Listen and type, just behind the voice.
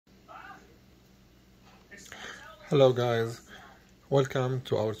Hello guys, welcome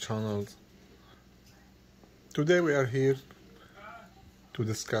to our channel. Today we are here to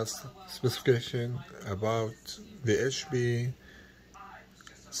discuss specification about the HP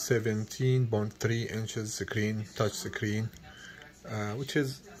 17.3 inches screen, touch screen, which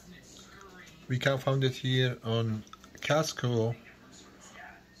is we can find it here on Casco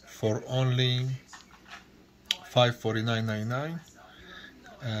for only $549.99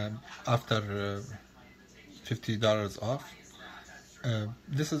 after $50 off.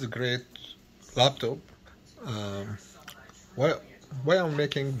 This is a great laptop. Why I'm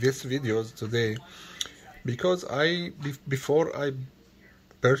making these videos today, because before I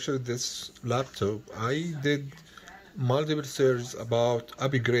purchased this laptop, I did multiple searches about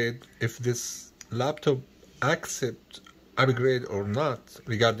upgrade, if this laptop accept upgrade or not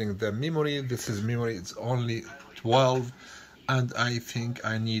regarding the memory. This is memory, it's only 12 and I think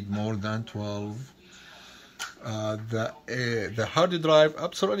I need more than 12. The hard drive,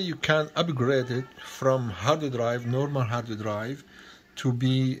 absolutely you can upgrade it from hard drive, normal hard drive, to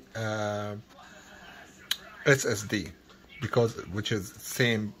be SSD, because which is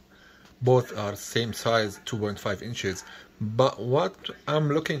same, both are same size, 2.5 inches. But what I'm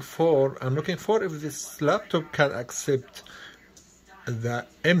looking for if this laptop can accept the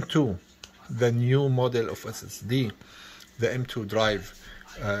M2, the new model of SSD, the M2 drive,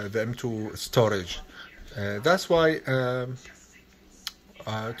 the M2 storage. That's why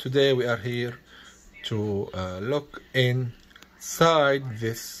today we are here to look inside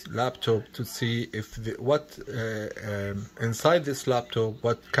this laptop to see if inside this laptop,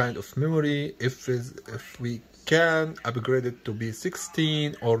 what kind of memory, if we can upgrade it to be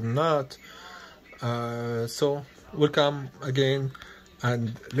 16 or not. So welcome again,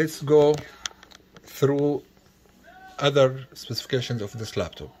 and let's go through other specifications of this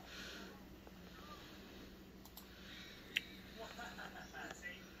laptop.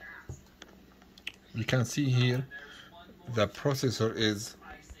 We can see here the processor is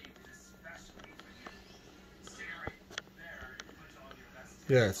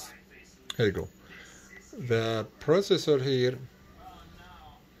here you go. The processor here,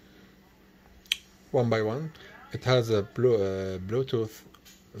 one by one, it has a Bluetooth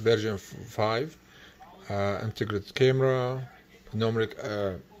version 5, integrated camera, numeric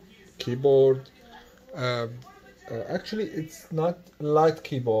keyboard. Actually it's not light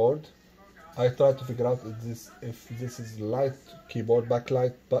keyboard. I tried to figure out if this is light keyboard,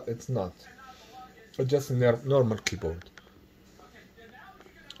 backlight, but it's not. It's just a normal keyboard.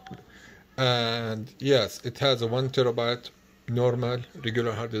 And yes, it has a 1 terabyte normal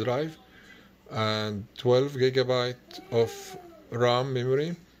regular hard drive and 12 gigabyte of RAM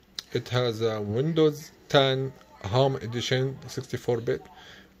memory. It has a Windows 10 Home Edition 64-bit.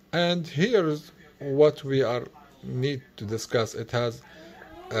 And here's what we need to discuss. It has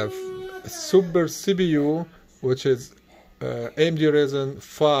a super CPU, which is AMD Ryzen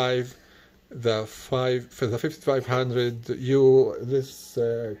 5, the 5500U. This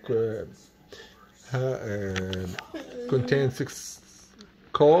contains 6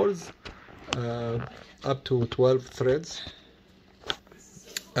 cores, up to 12 threads,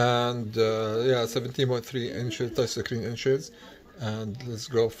 and 17.3 inches touchscreen inches. And let's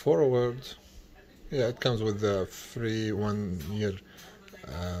go forward. Yeah, it comes with the free 1 year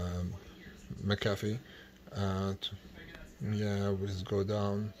McAfee. And yeah, let's go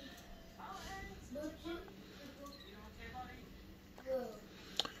down.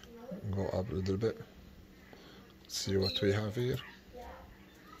 Go up a little bit. See what we have here.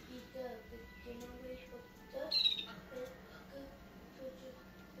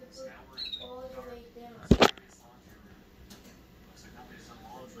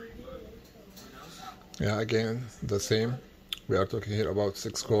 Yeah, again the same. We are talking here about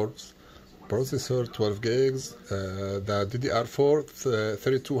 6 cores, processor, 12 gigs, the DDR4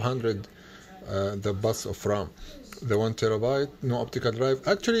 3200, the bus of RAM, the 1 terabyte, no optical drive.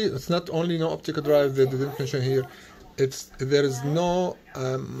 Actually, it's not only no optical drive, they didn't mention here. There is no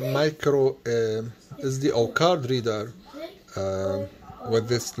micro SD or card reader with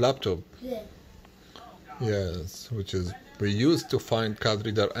this laptop. Yes, which is, we used to find card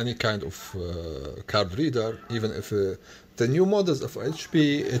reader, any kind of card reader, even if the new models of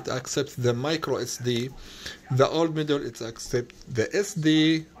HP, it accepts the micro SD. The old model, it accepts the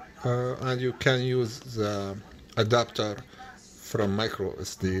SD, and you can use the adapter from micro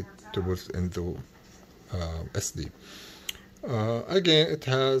SD to put into SD. Again, it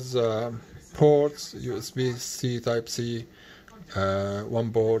has ports, USB-C, Type-C,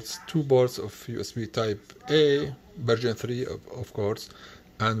 1 port, 2 ports of USB Type A, version 3 of course,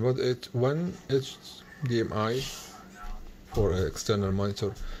 and one HDMI for an external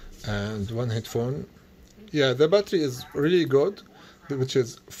monitor, and one headphone. Yeah, the battery is really good, which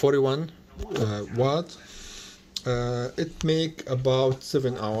is 41 watt. It make about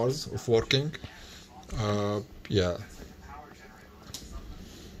 7 hours of working. Yeah.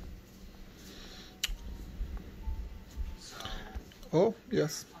 Oh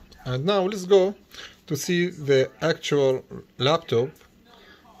yes, and now let's go to see the actual laptop.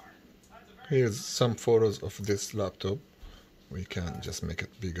 Here's some photos of this laptop. We can just make it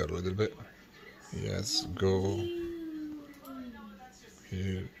bigger a little bit. Yes, go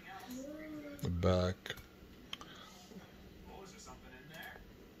here, the back.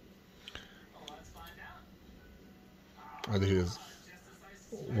 And here's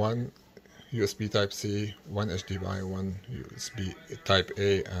one USB Type-C, one HDMI, one USB Type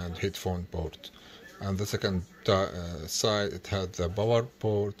A, and headphone port. And the second side, it had the power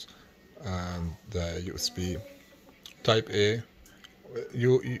port and the USB Type A.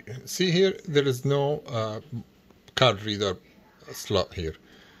 You see here, there is no card reader slot here.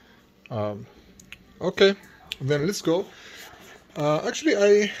 Okay, then let's go.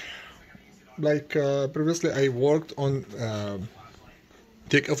 Actually, previously, I worked on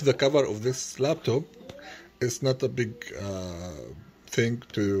take off the cover of this laptop. It's not a big thing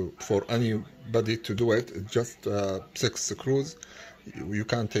for anybody to do it. It's just 6 screws. You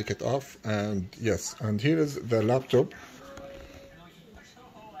can take it off, and yes, and here is the laptop.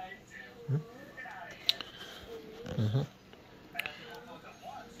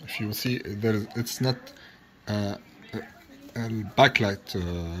 If you see, it's not a backlight.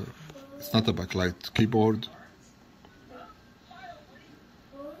 It's not a backlight keyboard,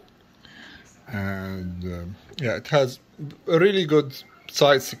 and yeah, it has a really good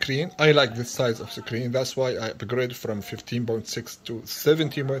size screen. I like this size of screen. That's why I upgraded from 15.6 to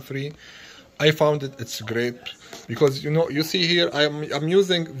 17.3. I found it's great because you see here I'm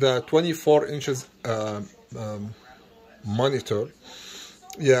using the 24 inches monitor.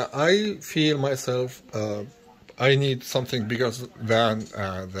 Yeah, I feel myself I need something bigger than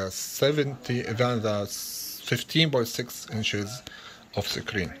the 15.6 inches of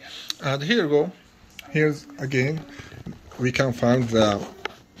screen. And here you go. Here's again, we can find the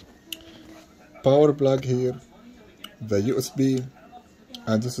power plug here, the USB,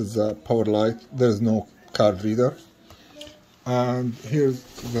 and this is the power light. There's no card reader. And here's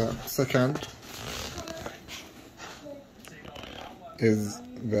the second, is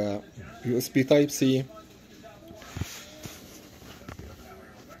the USB Type-C.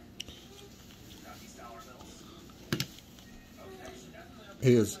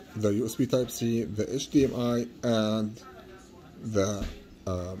 Here's the USB Type-C, the HDMI, and the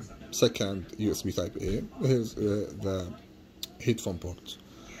second USB Type-A. Here's the headphone port.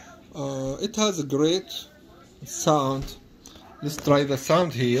 It has a great sound. Let's try the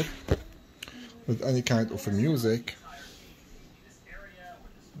sound here with any kind of music.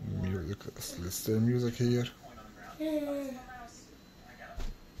 Let's say music here.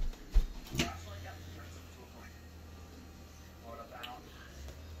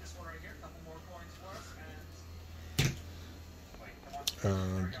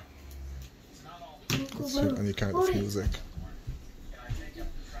 And let's hear any kind of music.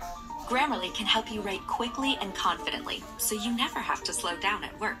 Grammarly can help you write quickly and confidently, so you never have to slow down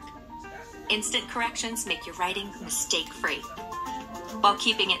at work. Instant corrections make your writing mistake-free, while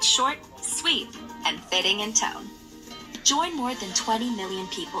keeping it short, sweet, and fitting in tone. Join more than 20 million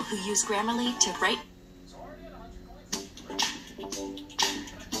people who use Grammarly to write.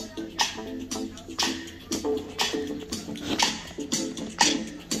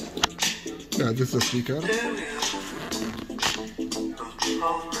 Yeah, this is a speaker.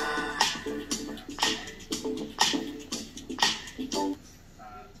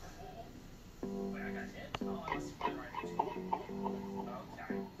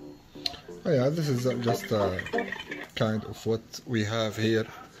 Oh yeah, this is just kind of what we have here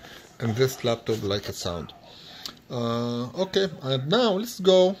in this laptop, like a sound. Okay, and now let's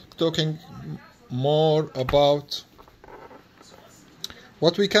go talking more about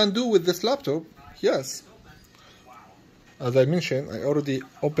what we can do with this laptop. Yes, as I mentioned, I already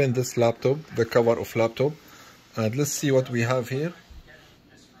opened this laptop, the cover of laptop, and let's see what we have here.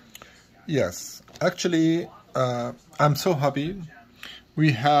 Yes, actually, I'm so happy.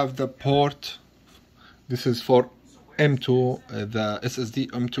 We have the port. This is for M2, the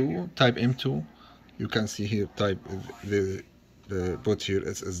SSD M2, type M2. You can see here, type the put here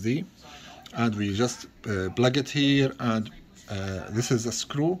SSD, and we just plug it here, and this is a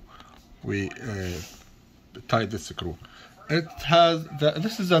screw. We tie this screw. It has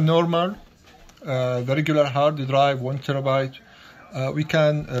this is a normal the regular hard drive 1 terabyte. We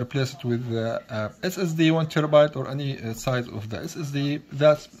can replace it with SSD 1 terabyte or any size of the SSD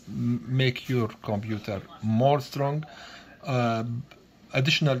that make your computer more strong.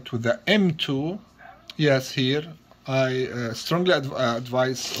 Additional to the M2, yes, here I strongly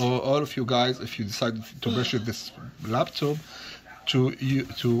advise all of you guys, if you decide to purchase this laptop, to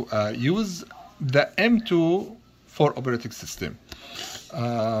use the M2 for operating system.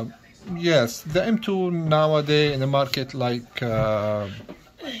 Yes, the M2 nowadays in the market, like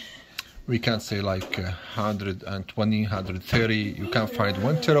we can say like 120, 130. You can find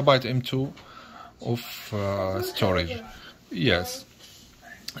 1 terabyte M2 of storage. Yes,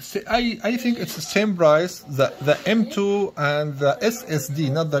 see, I think it's the same price. The M2 and the SSD,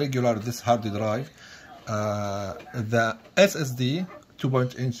 not the regular this hard drive. The SSD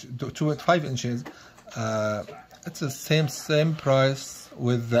 2.5 inches. It's the same price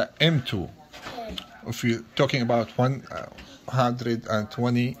with the M2. If you're talking about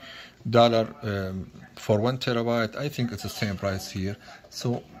 $120 for 1 terabyte, I think it's the same price here.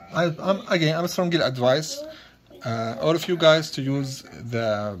 So I'm strongly advise all of you guys to use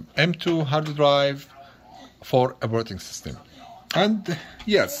the M2 hard drive for operating system. And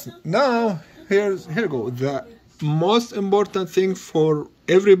yes, now here go. The most important thing for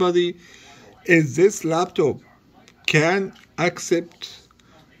everybody is this laptop can accept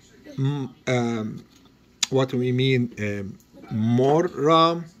what we mean more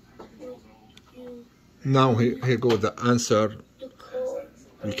RAM. Now here go the answer.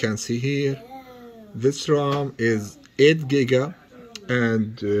 We can see here this RAM is 8 giga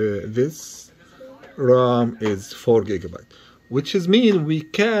and this RAM is 4 gigabyte, which is mean we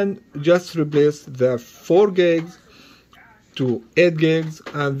can just replace the 4 gigs to 8 gigs,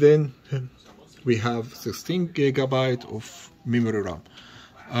 and then we have 16 gigabyte of memory RAM.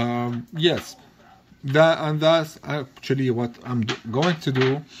 Yes, that's actually what I'm going to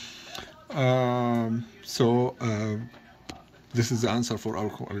do. This is the answer for our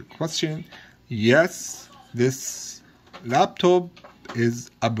question. Yes, this laptop is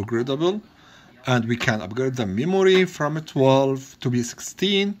upgradable, and we can upgrade the memory from 12 to be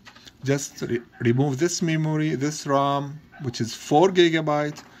 16. Just remove this memory, this RAM, which is 4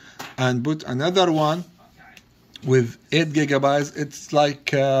 gigabyte, and put another one with 8 gigabytes. It's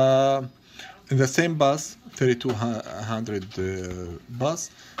like in the same bus, 3200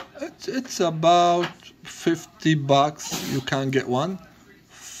 bus. It's about $50. You can get one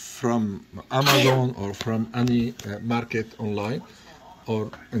from Amazon or from any market online or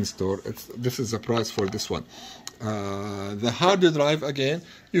in store. This is the price for this one. The hard drive, again,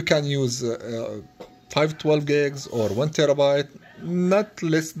 you can use 512 gigs or 1 terabyte, not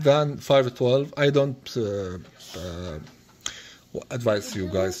less than 512. I don't advise you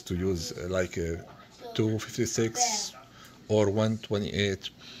guys to use like 256 or 128.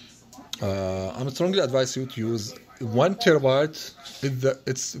 I'm strongly advise you to use 1 terabyte.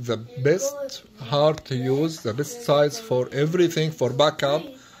 It's the best hard to use, the best size for everything, for backup.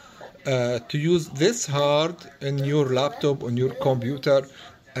 To use this hard in your laptop, on your computer,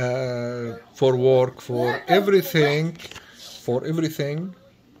 for work, for everything,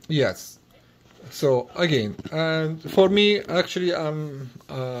 yes. So again, and for me, actually,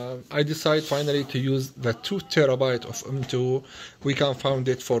 I decide finally to use the 2 terabyte of M2. We can find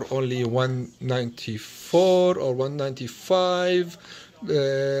it for only $194 or $195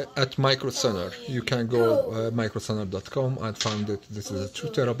 at Micro Center. You can go microcenter.com and find it. This is a 2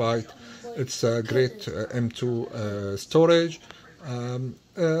 terabyte. It's a great M2 storage.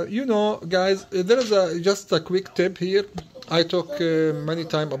 You know, guys, there is just a quick tip here. I talk many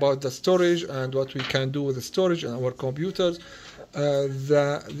times about the storage and what we can do with the storage in our computers.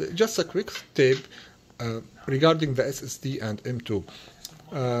 Just a quick tip regarding the SSD and M2.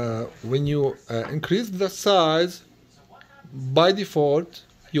 When you increase the size, by default,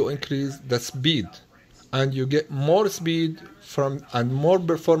 you increase the speed, and you get more speed from and more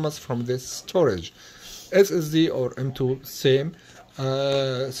performance from this storage. SSD or M2, same.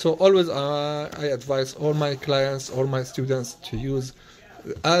 So always I advise all my clients, all my students to use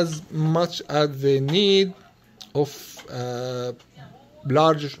as much as they need of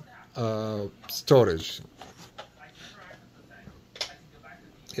large storage.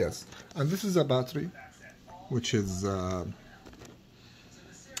 Yes, and this is a battery which is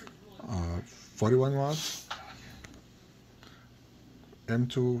 41 watts.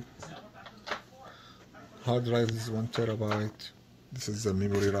 M2 hard drive is 1 terabyte. This is the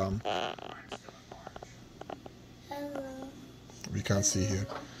memory RAM. We can see here.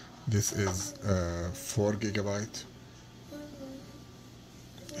 This is 4 gigabyte.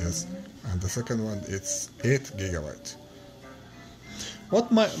 Yes, and the second one it's 8 gigabyte.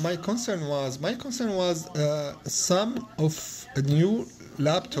 What my concern was some of new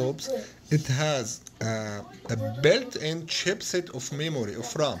laptops, it has a built-in chipset of memory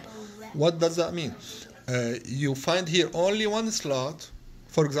of RAM. What does that mean? You find here only one slot,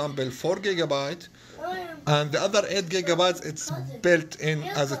 for example 4 gigabyte, and the other 8 gigabytes it's built in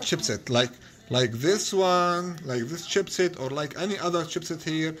as a chipset, like this one, like this chipset, or like any other chipset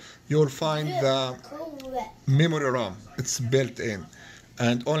here. You'll find the memory RAM, it's built in,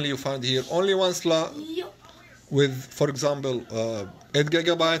 and only you find here only one slot with, for example, 8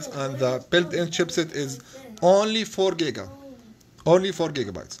 gigabytes, and the built-in chipset is only 4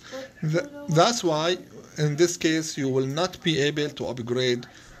 gigabytes. That's why in this case you will not be able to upgrade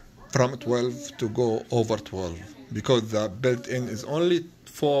from 12 to go over 12, because the built-in is only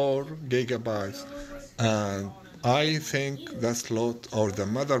 4 gigabytes, and I think the slot or the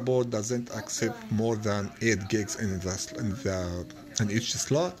motherboard doesn't accept more than 8 gigs in each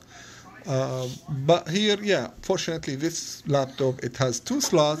slot. But here, yeah, fortunately this laptop, it has 2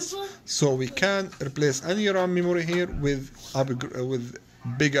 slots, so we can replace any RAM memory here with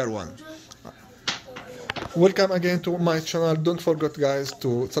bigger one. Welcome again to my channel. Don't forget, guys,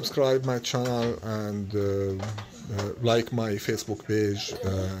 to subscribe my channel and like my Facebook page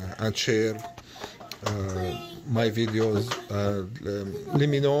and share my videos. Let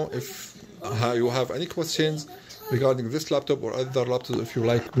me know if you have any questions regarding this laptop or other laptops, if you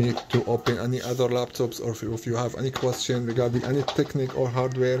like me to open any other laptops, or if you have any question regarding any technique or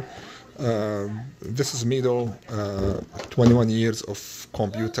hardware. This is Mido, 21 years of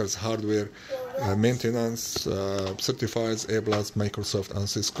computers hardware maintenance, certifies A+, Microsoft and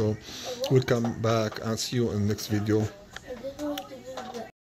Cisco. We'll come back and see you in the next video.